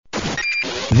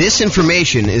This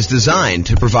information is designed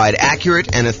to provide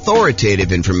accurate and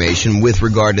authoritative information with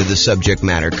regard to the subject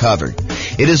matter covered.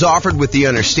 It is offered with the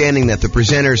understanding that the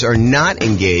presenters are not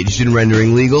engaged in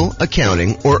rendering legal,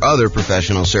 accounting, or other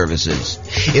professional services.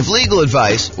 If legal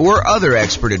advice or other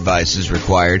expert advice is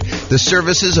required, the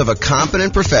services of a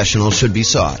competent professional should be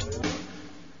sought.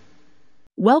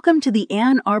 Welcome to the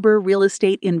Ann Arbor Real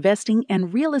Estate Investing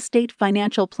and Real Estate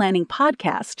Financial Planning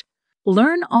Podcast.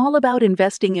 Learn all about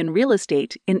investing in real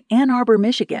estate in Ann Arbor,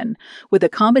 Michigan, with a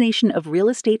combination of real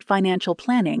estate financial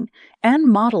planning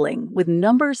and modeling with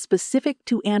numbers specific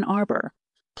to Ann Arbor,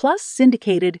 plus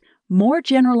syndicated, more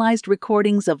generalized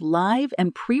recordings of live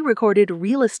and pre-recorded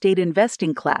real estate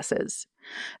investing classes,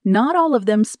 not all of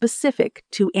them specific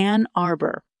to Ann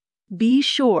Arbor. Be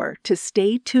sure to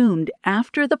stay tuned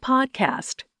after the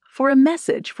podcast for a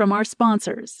message from our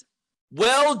sponsors.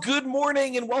 Well, good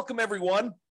morning and welcome,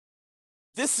 everyone.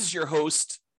 This is your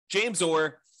host, James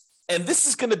Orr, and this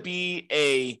is going to be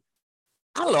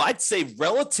I'd say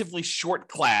relatively short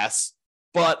class,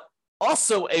 but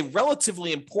also a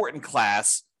relatively important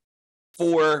class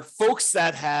for folks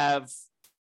that have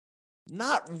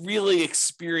not really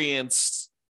experienced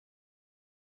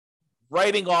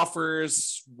writing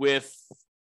offers with,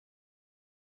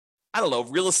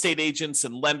 real estate agents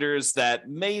and lenders that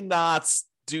may not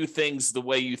do things the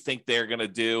way you think they're going to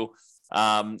do.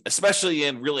 Especially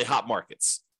in really hot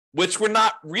markets, which we're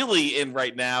not really in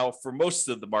right now for most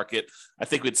of the market. I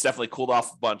think it's definitely cooled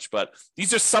off a bunch, but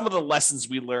these are some of the lessons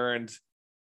we learned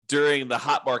during the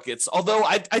hot markets. Although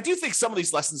I do think some of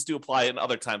these lessons do apply in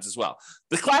other times as well.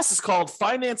 The class is called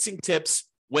Financing Tips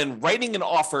When Writing an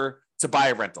Offer to Buy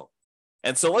a Rental.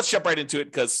 And so let's jump right into it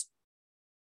because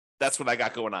that's what I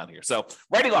got going on here. So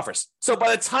writing offers. So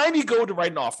by the time you go to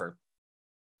write an offer,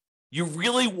 you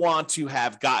really want to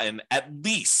have gotten at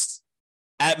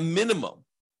minimum,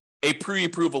 a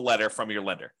pre-approval letter from your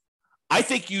lender. I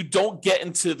think you don't get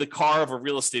into the car of a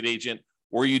real estate agent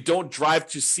or you don't drive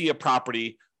to see a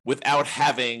property without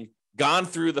having gone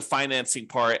through the financing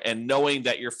part and knowing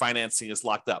that your financing is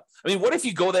locked up. I mean, what if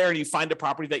you go there and you find a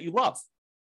property that you love?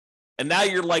 And now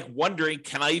you're like wondering,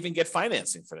 can I even get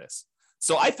financing for this?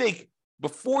 So I think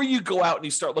before you go out and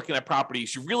you start looking at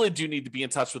properties, you really do need to be in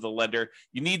touch with a lender.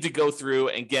 You need to go through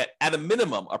and get, at a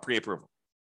minimum, a pre-approval.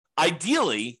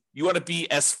 Ideally, you want to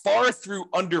be as far through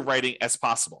underwriting as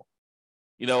possible.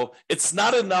 It's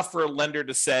not enough for a lender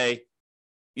to say,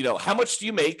 how much do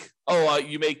you make? Oh,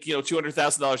 you make,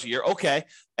 $200,000 a year. Okay.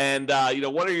 And,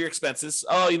 what are your expenses?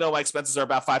 Oh, my expenses are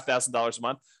about $5,000 a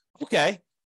month. Okay.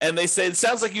 And they say, it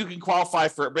sounds like you can qualify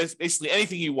for basically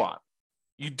anything you want.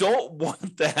 You don't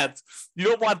want that. You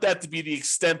don't want that to be the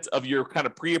extent of your kind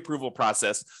of pre-approval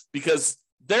process, because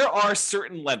there are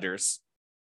certain lenders,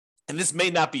 and this may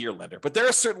not be your lender, but there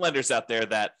are certain lenders out there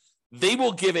that they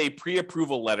will give a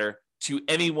pre-approval letter to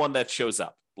anyone that shows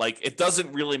up. Like, it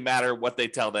doesn't really matter what they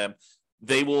tell them.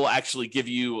 They will actually give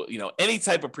you, any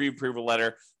type of pre-approval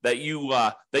letter that you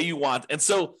want. And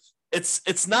so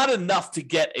it's not enough to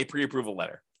get a pre-approval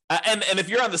letter. And if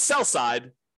you're on the sell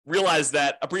side, realize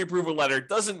that a pre-approval letter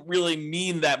doesn't really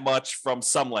mean that much from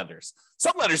some lenders.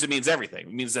 Some lenders, it means everything.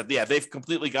 It means that, they've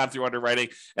completely gone through underwriting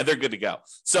and they're good to go.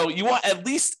 So you want at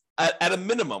least at a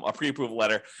minimum a pre-approval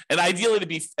letter, and ideally to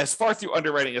be as far through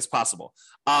underwriting as possible.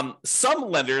 Some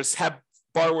lenders have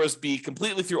borrowers be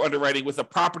completely through underwriting with a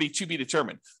property to be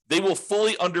determined. They will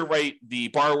fully underwrite the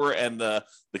borrower and the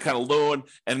kind of loan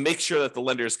and make sure that the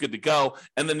lender is good to go.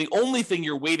 And then the only thing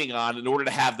you're waiting on in order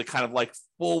to have the kind of like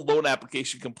full loan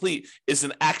application complete is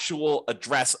an actual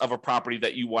address of a property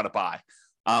that you want to buy.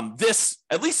 This,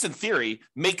 at least in theory,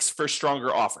 makes for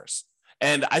stronger offers.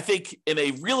 And I think in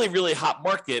a really, really hot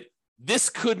market,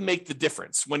 this could make the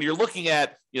difference when you're looking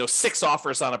at, 6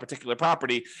 offers on a particular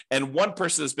property and one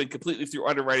person has been completely through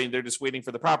underwriting. They're just waiting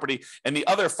for the property. And the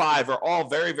other 5 are all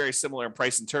very, very similar in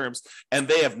price and terms, and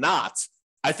they have not.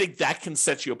 I think that can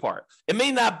set you apart. It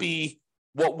may not be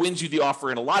what wins you the offer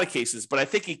in a lot of cases, but I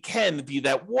think it can be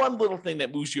that one little thing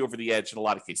that moves you over the edge in a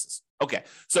lot of cases. Okay.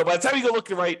 So by the time you go look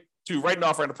to write an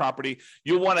offer on a property,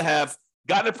 you'll want to have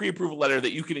gotten a pre-approval letter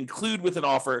that you can include with an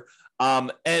offer.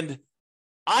 And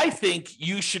I think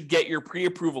you should get your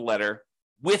pre-approval letter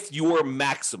with your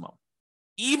maximum,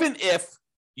 even if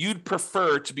you'd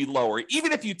prefer to be lower.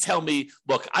 Even if you tell me,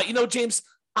 look, James,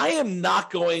 I am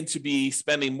not going to be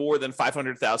spending more than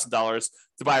 $500,000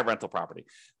 to buy a rental property,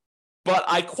 but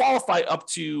I qualify up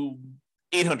to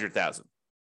 $800,000.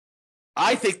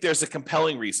 I think there's a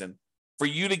compelling reason for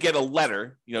you to get a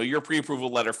letter, your pre-approval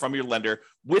letter from your lender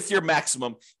with your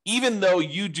maximum, even though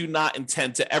you do not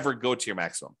intend to ever go to your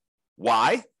maximum.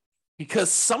 Why?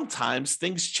 Because sometimes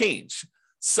things change.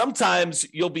 Sometimes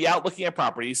you'll be out looking at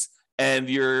properties and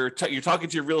you're talking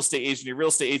to your real estate agent. Your real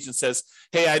estate agent says,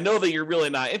 hey, I know that you're really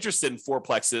not interested in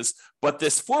fourplexes, but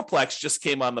this fourplex just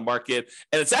came on the market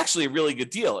and it's actually a really good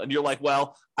deal. And you're like,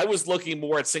 well, I was looking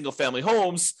more at single family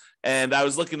homes and I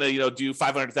was looking to, do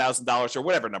 $500,000 or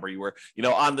whatever number you were,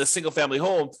 on the single family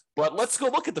home, but let's go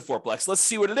look at the fourplex. Let's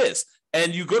see what it is.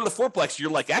 And you go to the fourplex, you're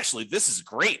like, actually, this is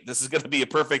great. This is going to be a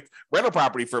perfect rental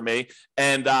property for me.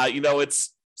 And,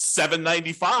 it's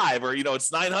 $795 or, it's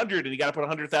 $900 and you got to put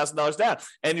 $100,000 down.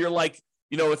 And you're like,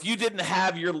 if you didn't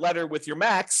have your letter with your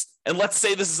max, and let's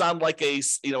say this is on like a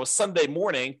Sunday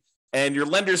morning and your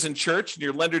lender's in church and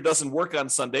your lender doesn't work on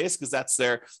Sundays because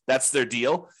that's their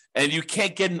deal. And you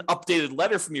can't get an updated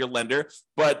letter from your lender,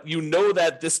 but you know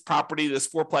that this property, this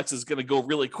fourplex is going to go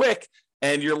really quick.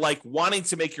 And you're like wanting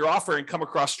to make your offer and come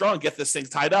across strong, get this thing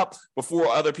tied up before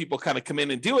other people kind of come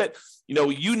in and do it.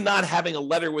 You not having a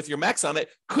letter with your max on it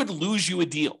could lose you a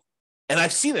deal. And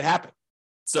I've seen it happen.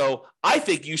 So I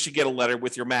think you should get a letter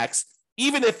with your max,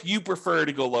 even if you prefer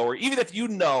to go lower, even if you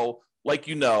know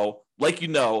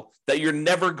that you're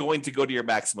never going to go to your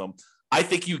maximum. I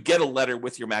think you get a letter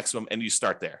with your maximum and you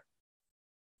start there.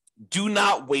 Do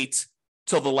not wait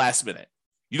till the last minute.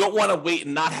 You don't want to wait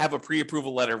and not have a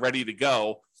pre-approval letter ready to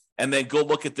go and then go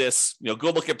look at this,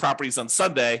 go look at properties on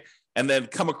Sunday and then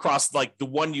come across like the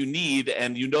one you need.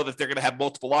 And you know that they're going to have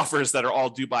multiple offers that are all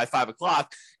due by 5:00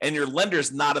 and your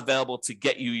lender's not available to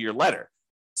get you your letter.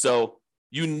 So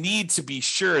you need to be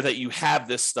sure that you have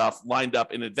this stuff lined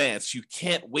up in advance. You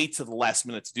can't wait till the last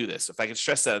minute to do this. If I can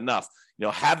stress that enough,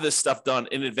 have this stuff done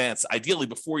in advance, ideally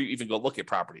before you even go look at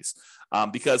properties,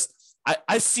 because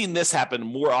I've seen this happen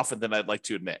more often than I'd like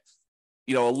to admit.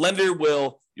 A lender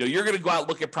will, you're going to go out and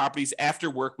look at properties after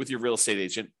work with your real estate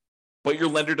agent, but your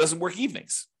lender doesn't work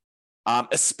evenings,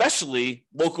 especially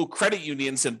local credit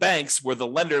unions and banks where the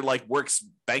lender works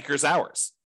bankers'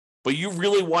 hours, but you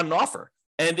really want an offer.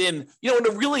 And in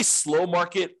a really slow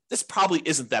market, this probably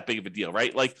isn't that big of a deal,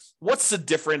 right? Like, what's the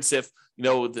difference if,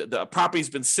 the property's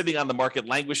been sitting on the market,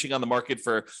 languishing on the market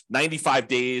for 95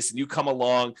 days, and you come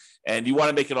along and you want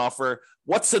to make an offer?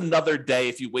 What's another day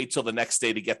if you wait till the next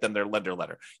day to get them their lender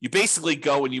letter? You basically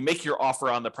go and you make your offer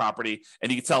on the property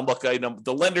and you can tell them, look,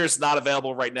 the lender is not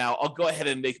available right now. I'll go ahead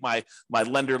and make my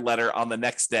lender letter on the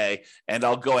next day, and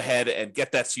I'll go ahead and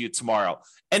get that to you tomorrow.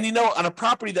 And, on a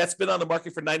property that's been on the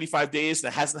market for 95 days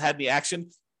and hasn't had any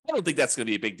action, I don't think that's going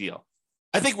to be a big deal.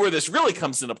 I think where this really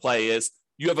comes into play is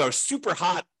you have a super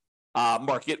hot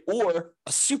market or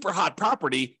a super hot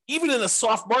property, even in a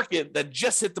soft market that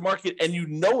just hit the market, and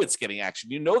it's getting action.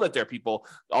 That there are people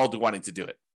all wanting to do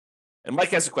it. And Mike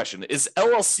has a question. Is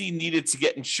LLC needed to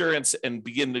get insurance and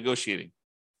begin negotiating?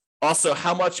 Also,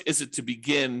 how much is it to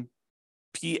begin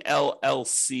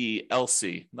PLLC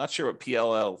LC? Not sure what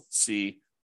PLLC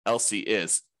LC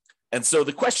is. And so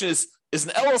the question is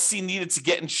an LLC needed to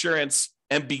get insurance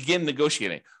and begin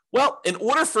negotiating? Well, in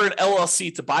order for an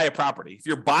LLC to buy a property, if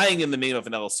you're buying in the name of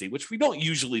an LLC, which we don't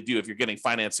usually do if you're getting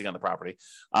financing on the property,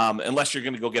 unless you're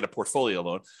going to go get a portfolio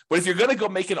loan. But if you're going to go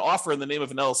make an offer in the name of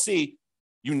an LLC,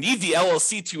 you need the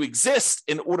LLC to exist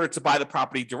in order to buy the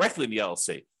property directly in the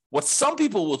LLC. What some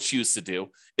people will choose to do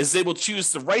is they will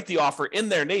choose to write the offer in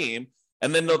their name,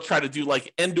 and then they'll try to do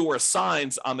like and/or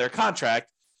signs on their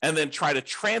contract, and then try to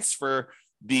transfer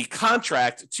the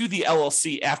contract to the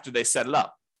LLC after they set it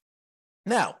up.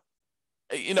 Now,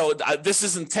 this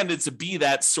is intended to be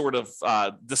that sort of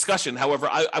discussion. However,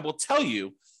 I will tell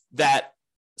you that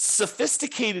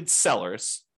sophisticated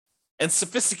sellers and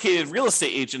sophisticated real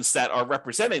estate agents that are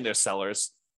representing their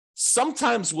sellers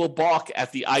sometimes will balk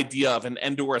at the idea of an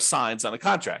and/or signs on a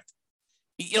contract.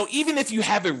 Even if you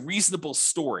have a reasonable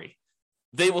story,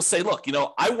 they will say, look,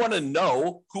 I want to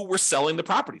know who we're selling the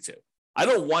property to. I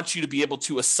don't want you to be able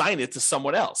to assign it to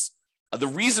someone else. The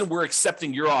reason we're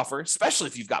accepting your offer, especially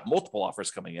if you've got multiple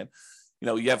offers coming in,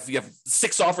 you have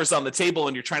 6 offers on the table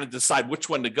and you're trying to decide which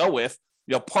one to go with.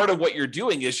 Part of what you're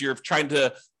doing is you're trying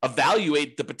to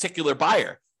evaluate the particular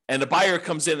buyer. And the buyer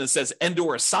comes in and says,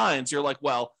 and/or signs. You're like,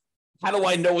 well, how do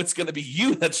I know it's going to be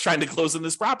you that's trying to close on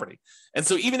this property? And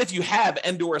so even if you have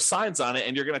and/or signs on it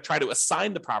and you're going to try to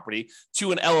assign the property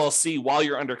to an LLC while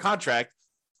you're under contract,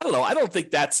 I don't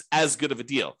think that's as good of a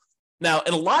deal. Now,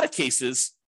 in a lot of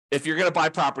cases, if you're going to buy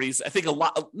properties, I think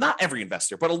not every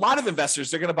investor, but a lot of investors,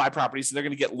 they're going to buy properties and they're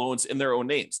going to get loans in their own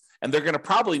names. And they're going to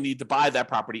probably need to buy that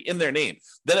property in their name.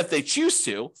 Then if they choose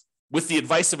to, with the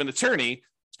advice of an attorney,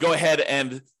 go ahead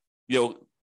and,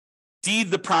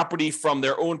 deed the property from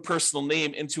their own personal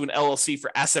name into an LLC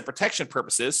for asset protection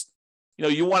purposes.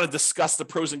 You want to discuss the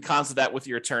pros and cons of that with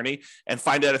your attorney and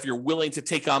find out if you're willing to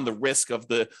take on the risk of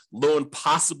the loan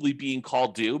possibly being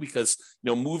called due, because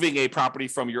moving a property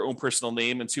from your own personal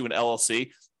name into an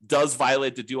LLC does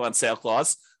violate the due on sale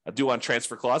clause, a due on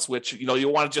transfer clause, which you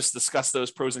want to just discuss those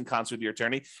pros and cons with your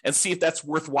attorney and see if that's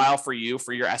worthwhile for you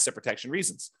for your asset protection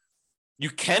reasons. You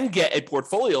can get a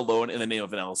portfolio loan in the name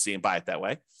of an LLC and buy it that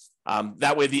way.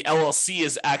 That way, the LLC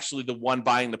is actually the one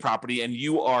buying the property, and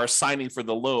you are signing for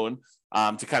the loan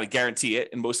to kind of guarantee it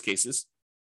in most cases,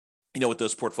 with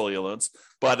those portfolio loans.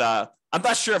 But I'm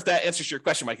not sure if that answers your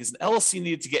question, Mike. Is an LLC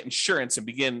needed to get insurance and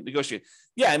begin negotiating?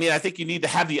 Yeah, I think you need to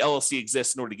have the LLC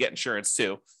exist in order to get insurance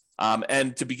too.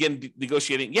 And to begin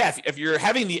negotiating, if you're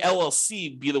having the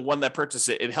LLC be the one that purchases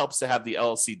it, it helps to have the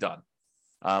LLC done.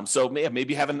 So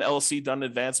maybe having an LLC done in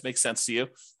advance makes sense to you.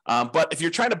 But if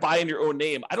you're trying to buy in your own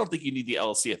name, I don't think you need the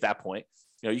LLC at that point.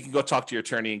 You can go talk to your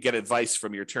attorney and get advice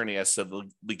from your attorney as to the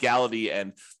legality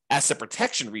and asset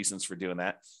protection reasons for doing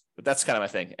that. But that's kind of my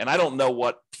thing. And I don't know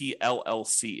what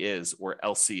PLLC is or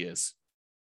LC is.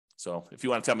 So if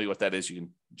you want to tell me what that is, you can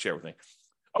share with me.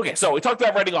 Okay, so we talked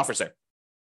about writing offers there.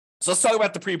 So let's talk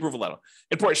about the pre-approval letter.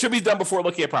 Important. Should be done before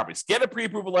looking at properties. Get a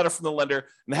pre-approval letter from the lender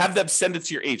and have them send it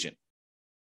to your agent.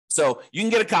 So you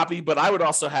can get a copy, but I would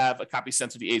also have a copy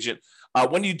sent to the agent.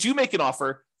 When you do make an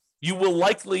offer, you will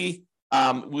likely,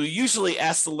 we'll usually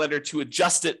ask the lender to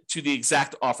adjust it to the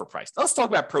exact offer price. Now let's talk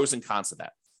about pros and cons of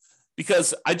that.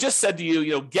 Because I just said to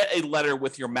you, get a letter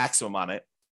with your maximum on it.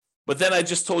 But then I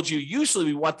just told you, usually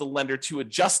we want the lender to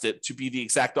adjust it to be the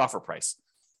exact offer price.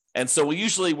 And so we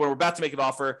usually, when we're about to make an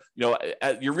offer, your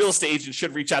real estate agent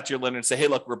should reach out to your lender and say, hey,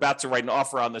 look, we're about to write an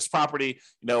offer on this property.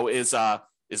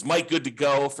 Is Mike good to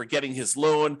go for getting his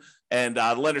loan? And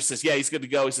the lender says, yeah, he's good to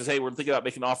go. He says, hey, we're thinking about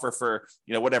making an offer for,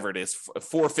 whatever it is,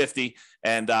 $450.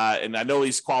 And I know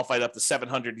he's qualified up to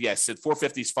 $700. Yes, at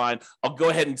 $450 is fine. I'll go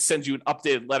ahead and send you an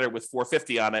updated letter with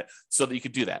 $450 on it so that you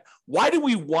could do that. Why do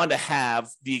we want to have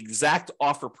the exact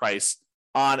offer price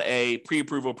on a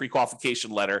pre-approval,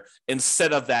 pre-qualification letter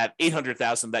instead of that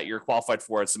 $800,000 that you're qualified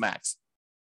for as the max?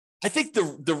 I think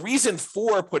the reason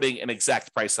for putting an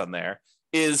exact price on there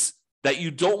is that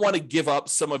you don't want to give up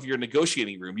some of your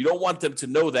negotiating room. You don't want them to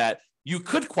know that you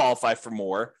could qualify for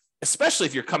more, especially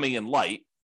if you're coming in light.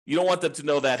 You don't want them to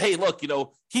know that, hey, look,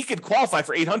 he could qualify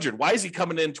for $800. Why is he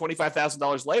coming in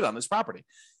 $25,000 light on this property?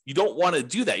 You don't want to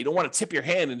do that. You don't want to tip your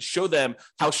hand and show them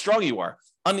how strong you are.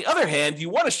 On the other hand,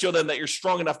 you want to show them that you're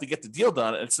strong enough to get the deal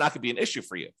done, and it's not going to be an issue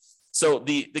for you. So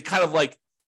the kind of like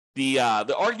the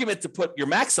argument to put your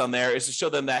max on there is to show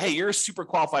them that, hey, you're a super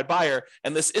qualified buyer,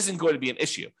 and this isn't going to be an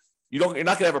issue. You're not going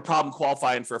to have a problem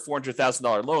qualifying for a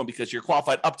 $400,000 loan because you're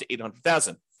qualified up to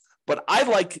 $800,000. But I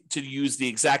like to use the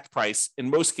exact price in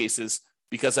most cases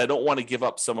because I don't want to give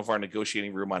up some of our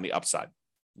negotiating room on the upside.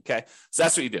 Okay, so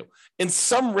that's what you do. In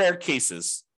some rare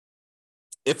cases,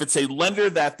 if it's a lender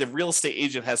that the real estate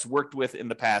agent has worked with in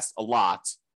the past a lot,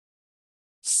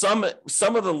 some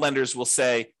of the lenders will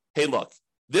say, hey, look,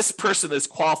 this person is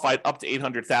qualified up to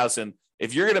 $800,000.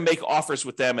 If you're going to make offers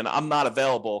with them and I'm not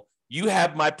available, you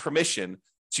have my permission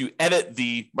to edit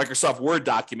the Microsoft Word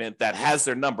document that has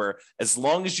their number as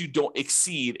long as you don't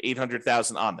exceed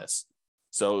 $800,000 on this.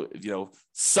 So,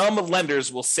 some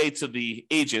lenders will say to the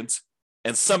agent,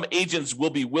 and some agents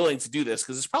will be willing to do this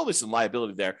because there's probably some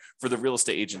liability there for the real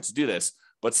estate agent to do this.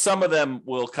 But some of them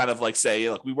will kind of like say,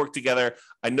 look, we work together.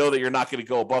 I know that you're not going to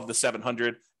go above the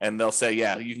 700. And they'll say,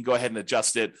 yeah, you can go ahead and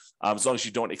adjust it as long as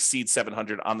you don't exceed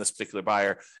 700 on this particular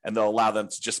buyer. And they'll allow them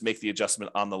to just make the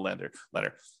adjustment on the letter.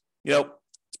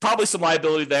 It's probably some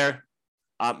liability there.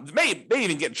 May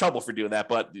even get in trouble for doing that.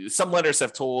 But some lenders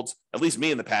have told, at least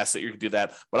me in the past, that you can do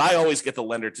that. But I always get the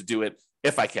lender to do it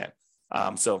if I can.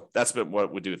 So that's been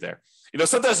what we do there.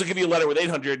 Sometimes they'll give you a letter with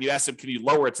 800 and you ask them, can you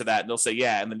lower it to that? And they'll say,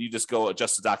 yeah. And then you just go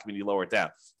adjust the document, you lower it down.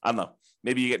 I don't know.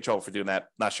 Maybe you get in trouble for doing that.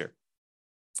 Not sure.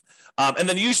 And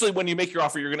then usually when you make your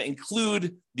offer, you're going to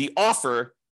include the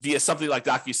offer via something like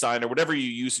DocuSign or whatever you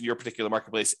use in your particular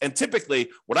marketplace. And typically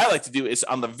what I like to do is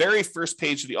on the very first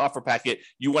page of the offer packet,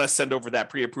 you want to send over that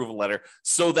pre-approval letter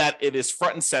so that it is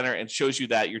front and center and shows you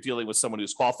that you're dealing with someone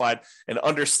who's qualified and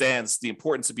understands the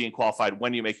importance of being qualified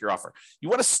when you make your offer. You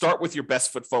want to start with your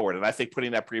best foot forward. And I think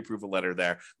putting that pre-approval letter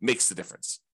there makes the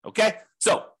difference. Okay.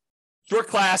 So short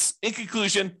class, in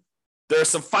conclusion, there are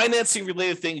some financing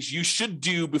related things you should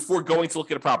do before going to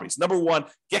look at properties. Number one,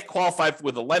 get qualified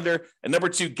with a lender. And number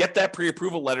two, get that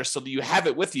pre-approval letter so that you have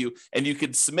it with you and you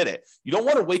can submit it. You don't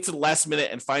want to wait to the last minute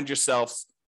and find yourself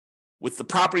with the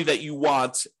property that you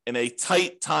want in a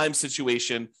tight time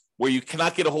situation where you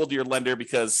cannot get a hold of your lender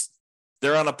because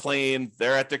they're on a plane,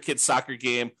 they're at their kid's soccer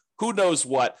game, who knows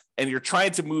what, and you're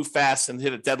trying to move fast and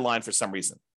hit a deadline for some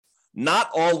reason. Not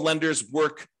all lenders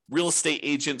work real estate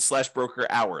agent / broker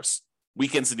hours,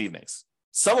 weekends and evenings.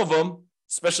 Some of them,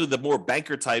 especially the more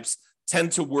banker types,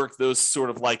 tend to work those sort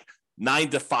of like 9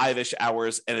 to 5-ish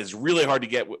hours, and it's really hard to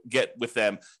get with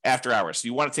them after hours. So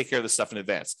you want to take care of this stuff in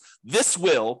advance. This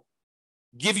will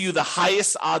give you the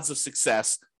highest odds of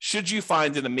success should you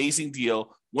find an amazing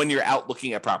deal when you're out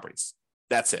looking at properties.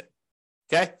 That's it.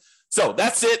 Okay? So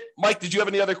that's it. Mike, did you have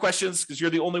any other questions? Because you're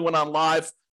the only one on live.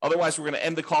 Otherwise, we're going to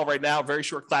end the call right now. Very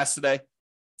short class today.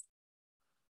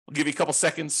 I'll give you a couple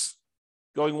seconds.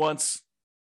 Going once.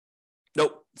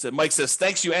 Nope. So Mike says,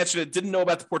 thanks, you answered it. Didn't know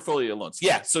about the portfolio loans.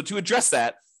 Yeah, so to address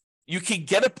that, you can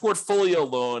get a portfolio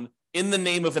loan in the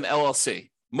name of an LLC.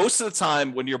 Most of the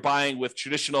time when you're buying with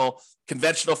traditional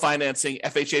conventional financing,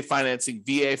 FHA financing,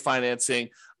 VA financing,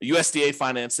 USDA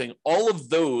financing, all of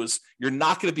those, you're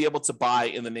not going to be able to buy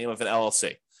in the name of an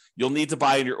LLC. You'll need to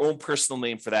buy in your own personal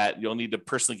name for that. You'll need to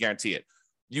personally guarantee it.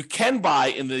 You can buy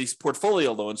in these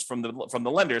portfolio loans from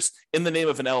the lenders in the name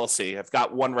of an LLC. I've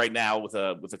got one right now with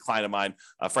a client of mine,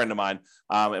 a friend of mine,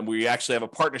 and we actually have a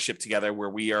partnership together where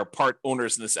we are part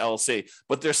owners in this LLC.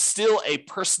 But there's still a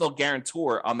personal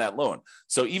guarantor on that loan.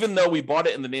 So even though we bought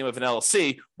it in the name of an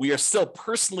LLC, we are still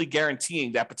personally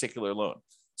guaranteeing that particular loan.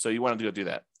 So you want to go do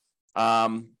that.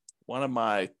 One of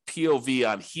my POV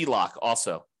on HELOC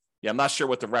also. Yeah, I'm not sure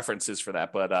what the reference is for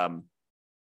that, but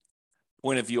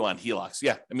point of view on HELOCs.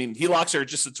 Yeah, I mean, HELOCs are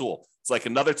just a tool. It's like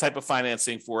another type of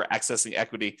financing for accessing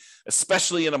equity,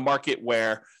 especially in a market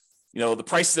where, the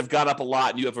prices have gone up a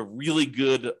lot and you have a really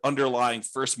good underlying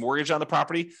first mortgage on the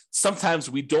property.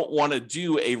 Sometimes we don't want to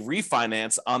do a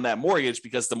refinance on that mortgage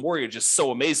because the mortgage is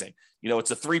so amazing.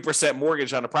 It's a 3%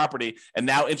 mortgage on a property and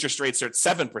now interest rates are at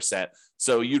 7%.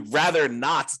 So you'd rather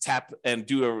not tap and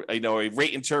do a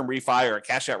rate and term refi or a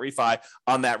cash out refi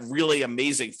on that really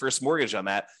amazing first mortgage on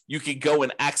that. You could go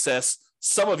and access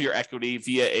some of your equity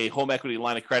via a home equity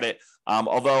line of credit.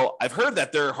 Although I've heard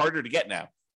that they're harder to get now.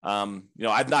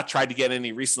 I've not tried to get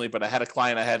any recently, but I had a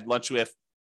client I had lunch with.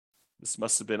 This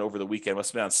must have been over the weekend,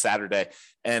 must have been on Saturday.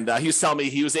 And he was telling me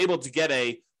he was able to get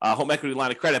a home equity line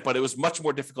of credit, but it was much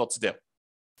more difficult to do.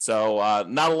 So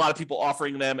not a lot of people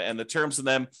offering them, and the terms of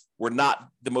them were not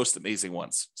the most amazing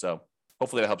ones. So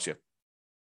hopefully that helps you.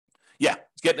 Yeah,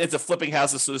 getting into flipping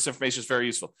houses, so this information is very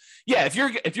useful. Yeah, if you're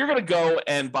going to go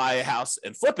and buy a house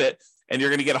and flip it, and you're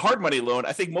going to get a hard money loan,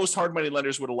 I think most hard money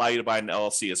lenders would allow you to buy an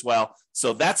LLC as well.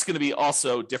 So that's going to be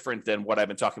also different than what I've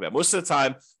been talking about. Most of the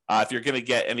time, if you're going to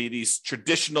get any of these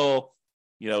traditional,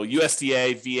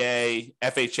 USDA, VA,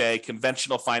 FHA,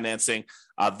 conventional financing,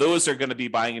 those are going to be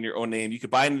buying in your own name. You could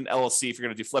buy in an LLC if you're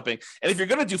going to do flipping. And if you're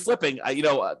going to do flipping,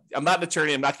 I'm not an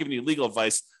attorney. I'm not giving you legal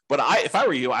advice. But if I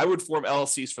were you, I would form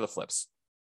LLCs for the flips.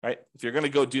 Right? If you're going to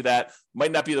go do that,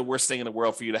 might not be the worst thing in the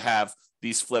world for you to have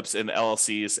these flips in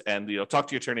LLCs and, talk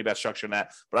to your attorney about structuring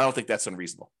that, but I don't think that's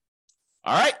unreasonable.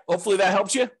 All right. Hopefully that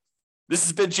helps you. This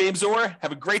has been James Orr.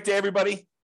 Have a great day, everybody.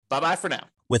 Bye-bye for now.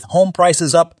 With home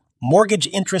prices up, mortgage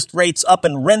interest rates up,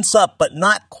 and rents up, but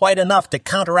not quite enough to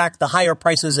counteract the higher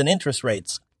prices and interest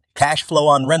rates. Cash flow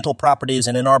on rental properties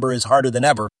in Ann Arbor is harder than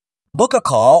ever. Book a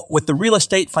call with the Real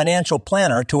Estate Financial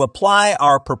Planner to apply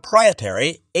our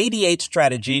proprietary 88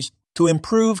 strategies to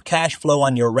improve cash flow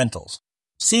on your rentals.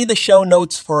 See the show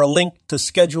notes for a link to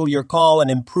schedule your call and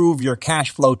improve your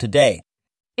cash flow today.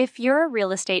 If you're a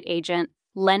real estate agent,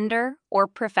 lender, or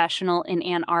professional in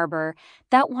Ann Arbor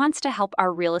that wants to help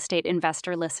our real estate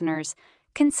investor listeners,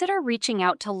 consider reaching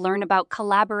out to learn about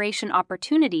collaboration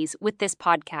opportunities with this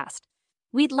podcast.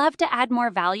 We'd love to add more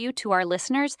value to our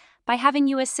listeners by having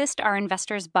you assist our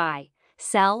investors buy,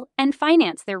 sell, and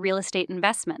finance their real estate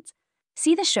investments.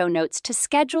 See the show notes to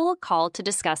schedule a call to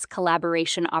discuss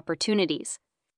collaboration opportunities.